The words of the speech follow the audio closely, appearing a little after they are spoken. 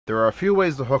There are a few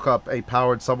ways to hook up a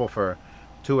powered subwoofer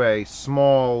to a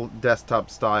small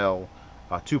desktop style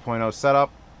 2.0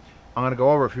 setup. I'm going to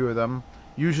go over a few of them.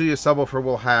 Usually a subwoofer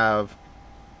will have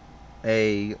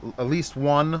at least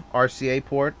one RCA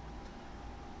port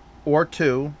or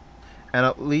two, and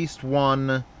at least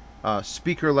one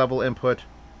speaker level input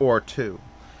or two.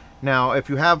 Now, if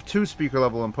you have two speaker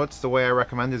level inputs, the way I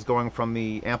recommend is going from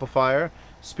the amplifier,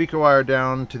 speaker wire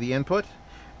down to the input,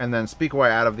 and then speaker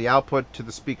wire out of the output to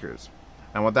the speakers.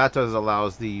 And what that does is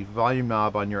allows the volume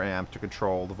knob on your amp to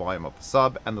control the volume of the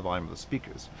sub and the volume of the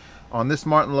speakers. On this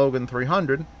Martin Logan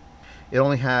 300, it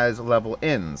only has level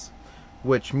ins,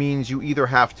 which means you either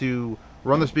have to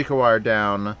run the speaker wire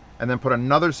down and then put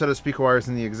another set of speaker wires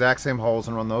in the exact same holes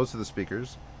and run those to the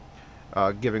speakers,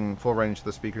 giving full range to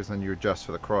the speakers, and you adjust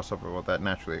for the crossover what that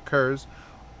naturally occurs.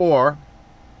 Or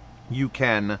you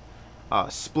can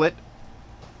split,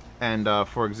 and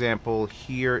for example,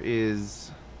 here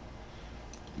is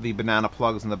the banana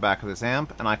plugs in the back of this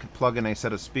amp, and I could plug in a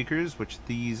set of speakers, which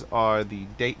these are the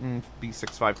Dayton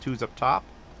B652s up top,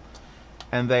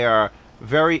 and they are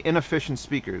very inefficient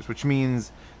speakers, which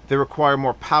means they require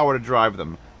more power to drive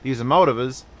them. These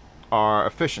Emotivas are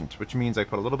efficient, which means I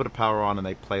put a little bit of power on and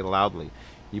they play loudly.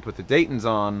 You put the Daytons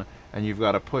on and you've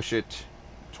got to push it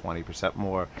 20%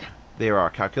 more. There are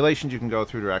calculations you can go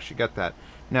through to actually get that.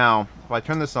 Now, if I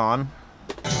turn this on,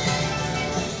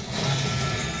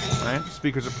 right,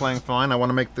 speakers are playing fine. I want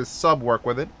to make this sub work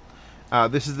with it.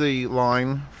 This is the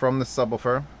line from the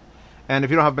subwoofer. And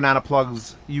if you don't have banana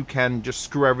plugs, you can just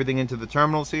screw everything into the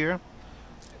terminals here.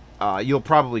 You'll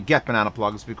probably get banana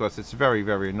plugs because it's very,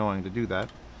 very annoying to do that.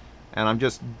 And I'm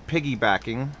just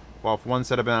piggybacking off one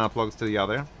set of banana plugs to the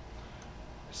other.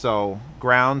 So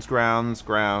grounds, grounds,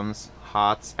 grounds,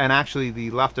 hots, and actually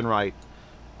the left and right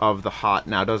of the hot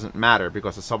now doesn't matter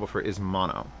because the subwoofer is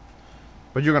mono.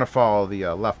 But you're going to follow the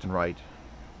left and right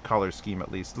color scheme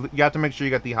at least. You have to make sure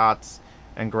you get the hots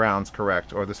and grounds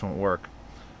correct or this won't work.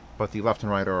 But the left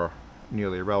and right are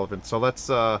nearly irrelevant. So let's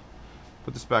put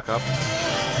this back up.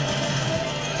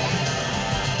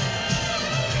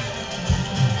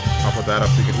 I'll put that up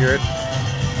so you can hear it.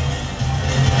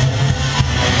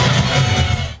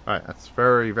 Alright, that's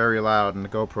very, very loud, and the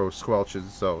GoPro squelches,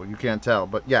 so you can't tell,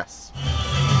 but yes.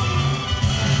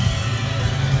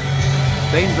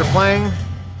 Daytons are playing,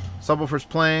 subwoofer's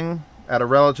playing at a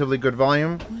relatively good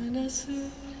volume.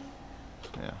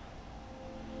 Yeah.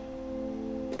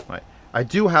 Right. I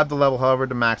do have the level, however,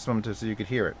 to maximum so you could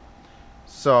hear it.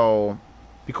 So,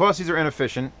 because these are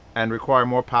inefficient and require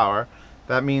more power,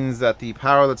 that means that the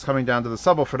power that's coming down to the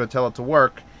subwoofer to tell it to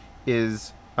work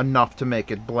is enough to make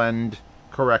it blend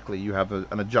correctly. You have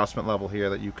an adjustment level here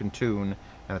that you can tune,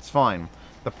 and it's fine.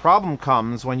 The problem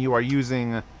comes when you are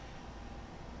using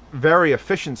very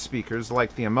efficient speakers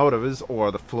like the Emotivas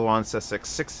or the Fluence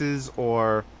SX6s,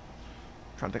 or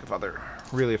I'm trying to think of other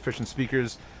really efficient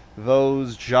speakers,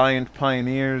 those giant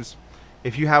Pioneers.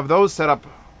 If you have those set up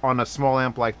on a small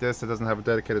amp like this that doesn't have a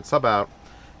dedicated sub out,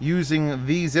 using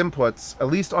these inputs, at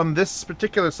least on this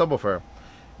particular subwoofer,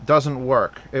 doesn't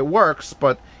work. It works,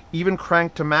 but even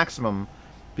cranked to maximum,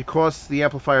 because the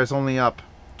amplifier is only up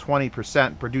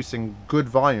 20%, producing good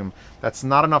volume, that's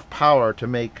not enough power to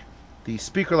make the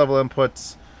speaker level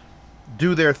inputs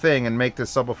do their thing and make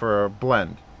this subwoofer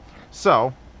blend.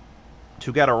 So,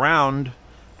 to get around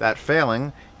that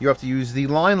failing, you have to use the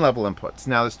line level inputs.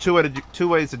 Now, there's two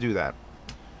ways to do that.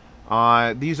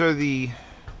 These are the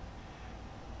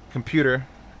computer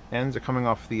ends are coming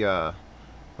off the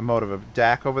Emotiva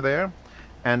DAC over there,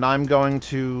 and I'm going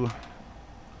to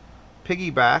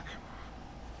piggyback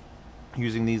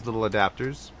using these little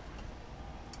adapters.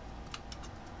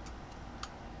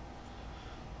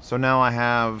 So now I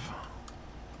have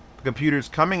the computers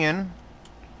coming in,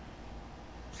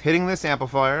 hitting this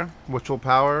amplifier, which will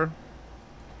power.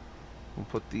 We'll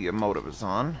put the Emotivas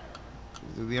on.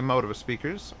 These are the Emotiva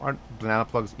speakers. Aren't banana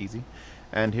plugs easy?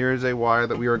 And here's a wire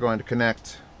that we are going to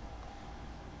connect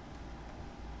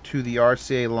to the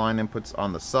RCA line inputs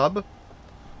on the sub.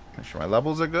 Make sure my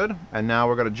levels are good. And now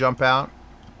we're going to jump out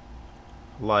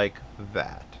like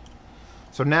that.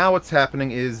 So now what's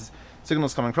happening is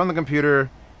signals coming from the computer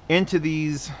into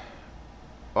these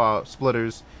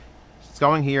splitters. It's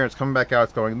going here, it's coming back out,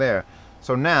 it's going there.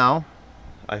 So now,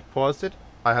 I paused it.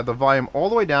 I have the volume all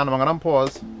the way down. I'm going to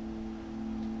unpause.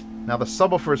 Now the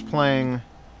subwoofer is playing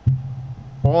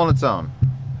all on its own,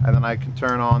 and then I can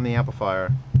turn on the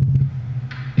amplifier.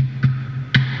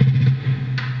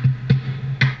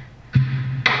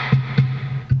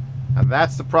 And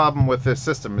that's the problem with this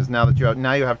system, is now that you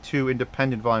have two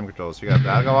independent volume controls. So you got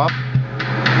that go up,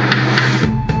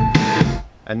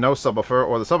 and no subwoofer,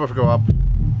 or the subwoofer go up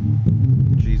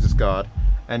Jesus God,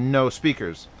 and no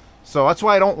speakers. So that's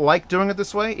why I don't like doing it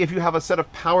this way. If you have a set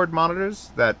of powered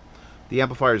monitors that the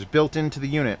amplifier is built into the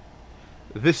unit,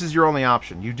 this is your only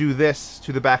option. You do this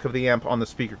to the back of the amp on the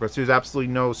speaker, because there's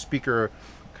absolutely no speaker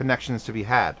connections to be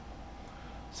had.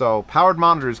 So powered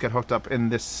monitors get hooked up in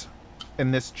this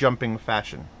jumping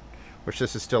fashion, which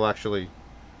this is still actually,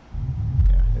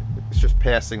 yeah, it's just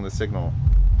passing the signal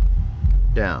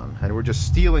down, and we're just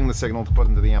stealing the signal to put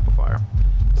into the amplifier.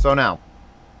 So now,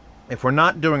 if we're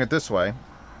not doing it this way,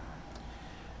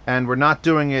 and we're not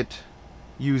doing it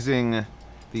using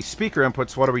the speaker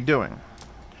inputs, what are we doing?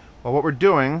 Well, what we're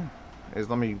doing is,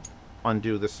 let me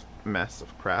undo this mess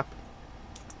of crap.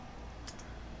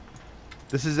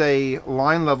 This is a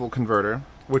line level converter,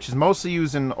 which is mostly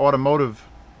used in automotive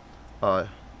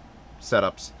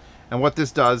setups. And what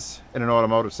this does in an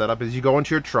automotive setup is you go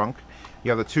into your trunk, you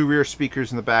have the two rear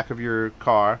speakers in the back of your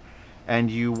car,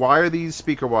 and you wire these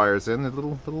speaker wires in, the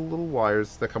little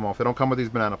wires that come off. They don't come with these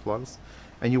banana plugs.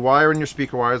 And you wire in your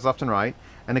speaker wires left and right,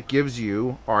 and it gives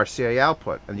you RCA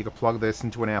output. And you can plug this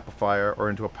into an amplifier or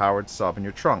into a powered sub in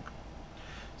your trunk.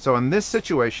 So in this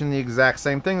situation, the exact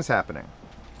same thing is happening.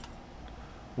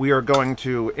 We are going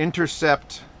to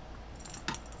intercept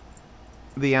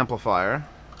the amplifier.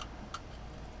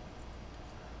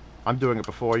 I'm doing it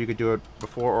before. You could do it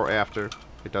before or after.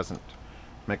 It doesn't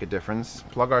make a difference.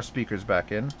 Plug our speakers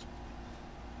back in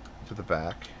to the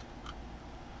back.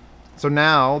 So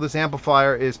now this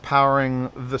amplifier is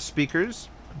powering the speakers,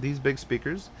 these big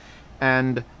speakers,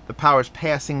 and the power is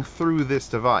passing through this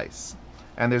device.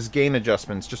 And there's gain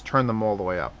adjustments. Just turn them all the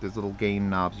way up. There's little gain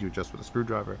knobs you adjust with a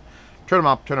screwdriver. Turn them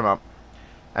up, turn them up.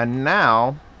 And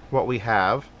now what we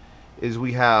have is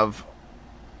we have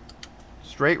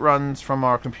straight runs from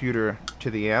our computer to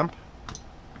the amp,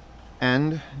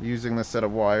 and using this set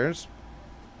of wires,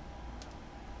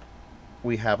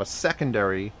 we have a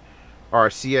secondary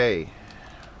RCA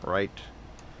right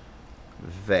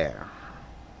there.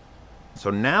 So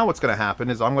now what's going to happen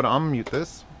is I'm going to unmute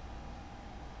this.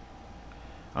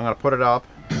 I'm going to put it up,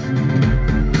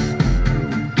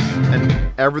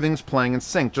 and everything's playing in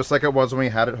sync, just like it was when we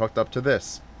had it hooked up to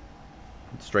this,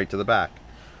 straight to the back.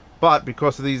 But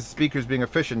because of these speakers being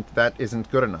efficient, that isn't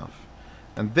good enough.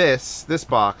 And this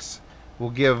box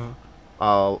will give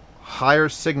a higher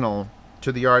signal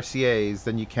to the RCAs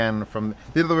than you can from...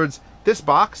 In other words, this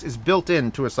box is built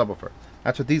into a subwoofer.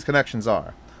 That's what these connections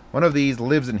are. One of these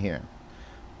lives in here.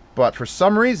 But for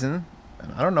some reason,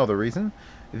 and I don't know the reason,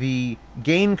 the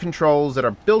gain controls that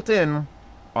are built in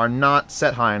are not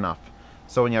set high enough.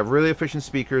 So when you have really efficient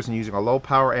speakers and using a low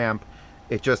power amp,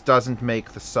 it just doesn't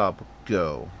make the sub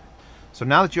go. So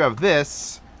now that you have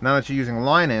this, now that you're using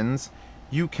line-ins,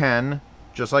 you can,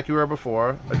 just like you were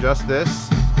before, adjust this,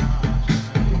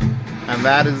 and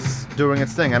that is doing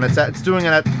its thing. And it's doing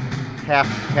it at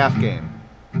half gain.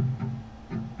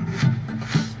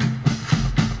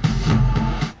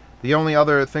 The only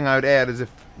other thing I would add is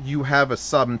if you have a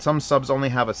sub, and some subs only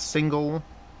have a single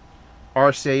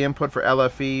RCA input for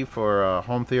LFE for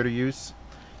home theater use,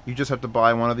 you just have to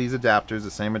buy one of these adapters,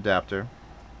 the same adapter,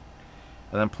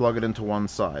 and then plug it into one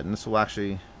side, and this will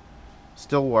actually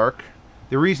still work.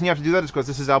 The reason you have to do that is because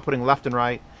this is outputting left and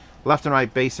right. Left and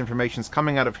right base information is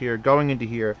coming out of here, going into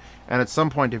here, and at some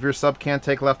point, if your sub can't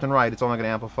take left and right, it's only going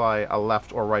to amplify a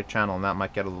left or right channel, and that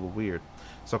might get a little weird.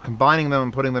 So combining them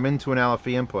and putting them into an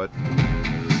LFE input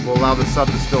will allow the sub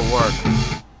to still work.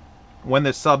 When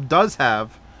the sub does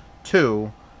have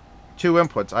two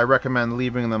inputs, I recommend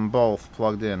leaving them both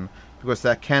plugged in, because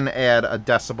that can add a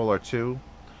decibel or two,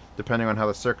 depending on how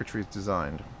the circuitry is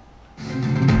designed.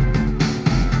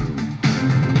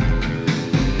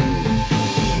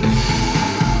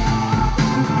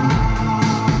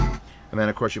 And then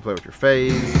of course you play with your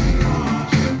phase.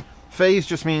 Phase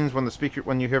just means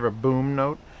when you hear a boom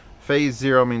note. Phase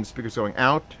 0 means the speaker's going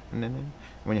out and in.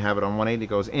 When you have it on 180, it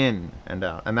goes in and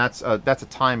out. And that's a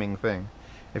timing thing.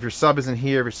 If your sub isn't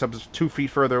here, if your sub is 2 feet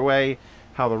further away,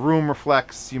 how the room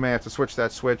reflects, you may have to switch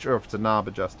that switch, or if it's a knob,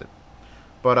 adjust it.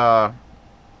 But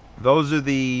those are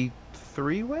the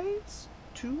 3 ways?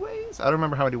 2 ways? I don't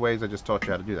remember how many ways I just taught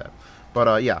you how to do that.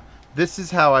 But yeah, this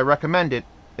is how I recommend it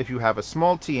if you have a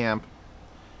small T-amp,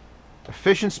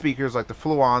 efficient speakers like the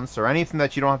Fluence, or anything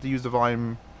that you don't have to use the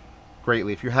volume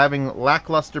greatly. If you're having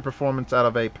lackluster performance out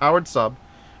of a powered sub,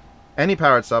 any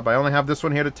powered sub, I only have this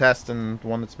one here to test and the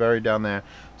one that's buried down there,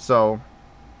 so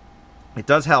it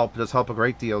does help. It does help a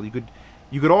great deal. You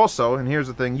could also, and here's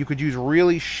the thing, you could use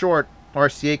really short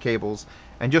RCA cables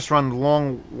and just run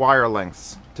long wire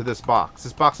lengths to this box.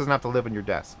 This box doesn't have to live on your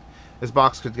desk. This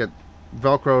box could get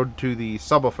velcroed to the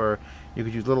subwoofer. You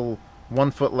could use little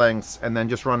 1 foot lengths, and then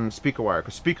just run speaker wire,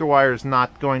 because speaker wire is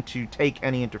not going to take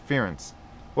any interference.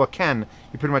 Well, it can.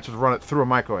 You pretty much just run it through a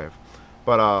microwave.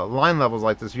 But line levels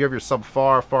like this, if you have your sub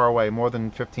far, far away, more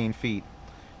than 15 feet,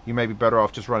 you may be better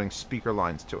off just running speaker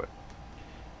lines to it.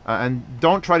 And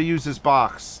don't try to use this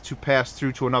box to pass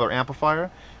through to another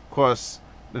amplifier, because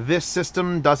this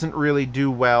system doesn't really do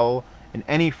well in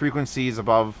any frequencies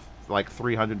above like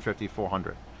 350,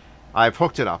 400. I've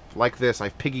hooked it up like this,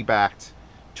 I've piggybacked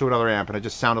to another amp, and it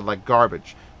just sounded like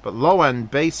garbage. But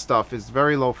low-end bass stuff is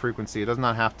very low frequency. It does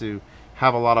not have to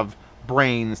have a lot of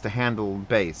brains to handle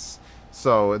bass.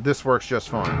 So this works just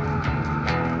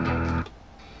fine.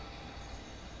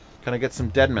 Can I get some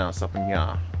Dead Mouse up in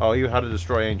here? Oh, you How to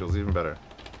Destroy Angels, even better.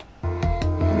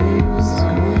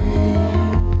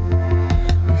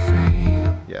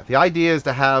 Yeah, the idea is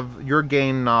to have your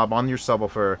gain knob on your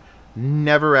subwoofer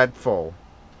never at full.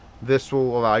 This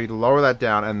will allow you to lower that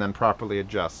down and then properly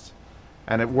adjust.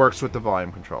 And it works with the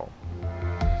volume control.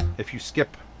 If you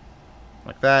skip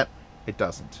like that, it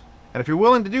doesn't. And if you're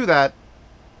willing to do that,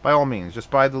 by all means,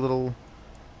 just buy the little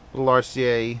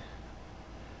RCA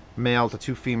male to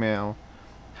 2 female,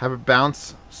 have it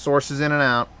bounce sources in and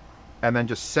out, and then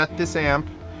just set this amp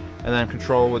and then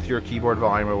control with your keyboard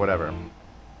volume or whatever,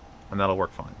 and that'll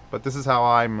work fine. But this is how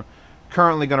I'm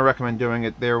currently going to recommend doing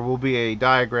it. There will be a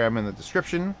diagram in the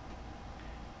description,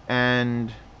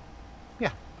 and